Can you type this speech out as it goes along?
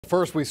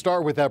First, we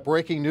start with that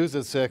breaking news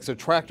at 6. A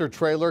tractor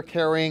trailer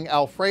carrying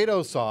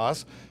Alfredo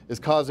sauce is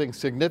causing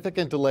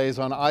significant delays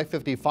on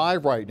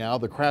I-55 right now.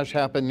 The crash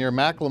happened near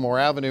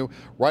McLemore Avenue,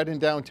 right in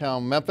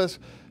downtown Memphis.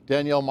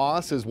 Danielle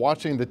Moss is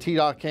watching the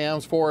TDOT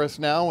cams for us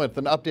now with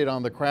an update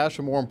on the crash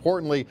and, more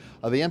importantly,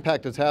 the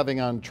impact it's having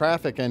on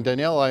traffic. And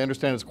Danielle, I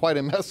understand it's quite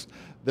a mess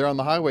there on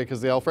the highway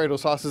because the Alfredo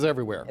sauce is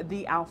everywhere.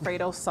 The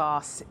Alfredo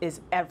sauce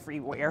is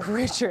everywhere,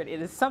 Richard.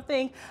 It is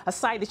a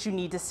sight that you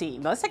need to see.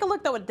 Now, let's take a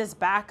look, though, at this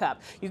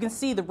backup. You can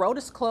see the road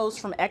is closed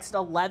from exit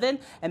 11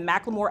 and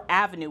McLemore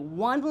Avenue.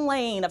 One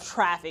lane of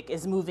traffic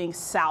is moving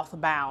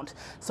southbound,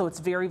 so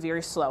it's very,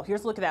 very slow.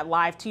 Here's a look at that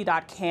live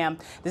TDOT cam.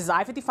 This is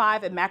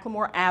I-55 and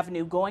McLemore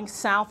Avenue going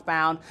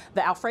southbound.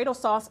 The Alfredo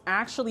sauce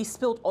actually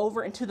spilled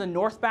over into the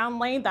northbound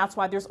lane. That's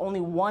why there's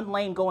only one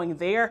lane going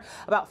there.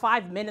 About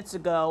 5 minutes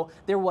ago,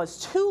 there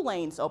was two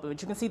lanes open,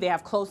 but you can see they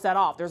have closed that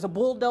off. There's a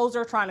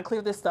bulldozer trying to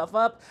clear this stuff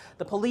up.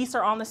 The police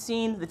are on the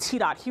scene. The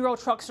TDOT hero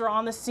trucks are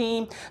on the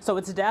scene. So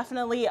it's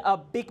definitely a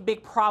big,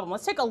 big problem.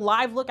 Let's take a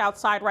live look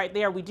outside right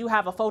there. We do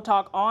have a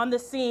photog on the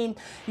scene.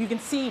 You can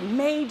see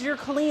major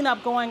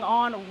cleanup going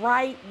on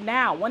right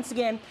now. Once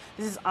again,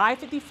 this is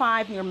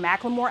I-55 near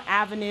McLemore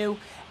Avenue,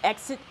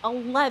 exit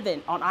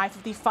 11 on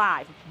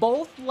I-55.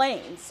 Both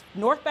lanes,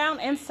 northbound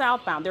and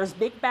southbound, there's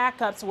big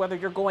backups whether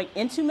you're going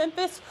into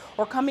Memphis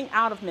or coming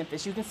out of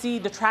Memphis. You can see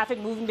the traffic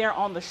moving there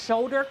on the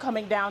shoulder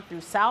coming down through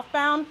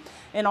southbound.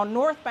 And on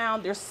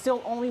northbound, there's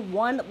still only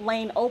one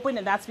lane open,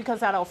 and that's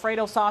because that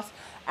Alfredo sauce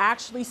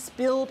actually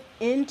spilled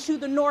into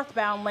the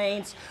northbound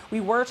lanes.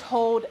 We were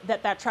told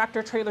that that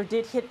tractor trailer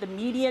did hit the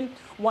median.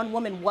 One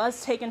woman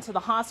was taken to the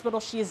hospital.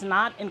 She is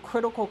not in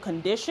critical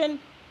condition.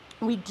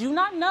 We do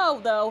not know,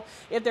 though,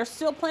 if they're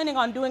still planning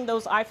on doing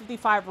those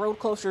I-55 road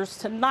closures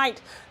tonight.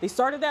 They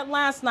started that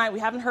last night. We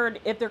haven't heard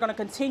if they're going to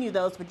continue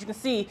those, but you can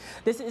see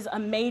this is a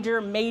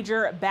major,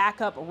 major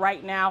backup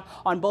right now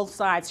on both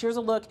sides. Here's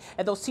a look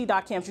at those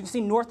TDOT cams. You can see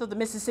north of the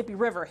Mississippi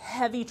River,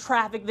 heavy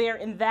traffic there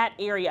in that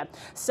area.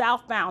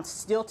 Southbound,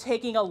 still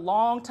taking a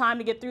long time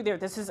to get through there.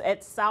 This is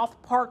at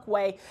South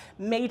Parkway,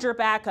 major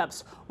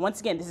backups. Once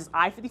again, this is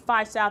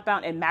I-55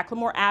 southbound and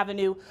McLemore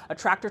Avenue. A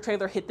tractor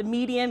trailer hit the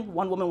median.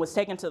 One woman was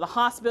taken to the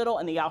hospital,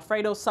 and the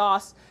Alfredo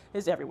sauce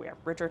is everywhere.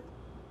 Richard.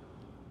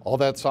 All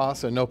that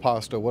sauce and no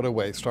pasta. What a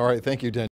waste. All right. Thank you, Dan.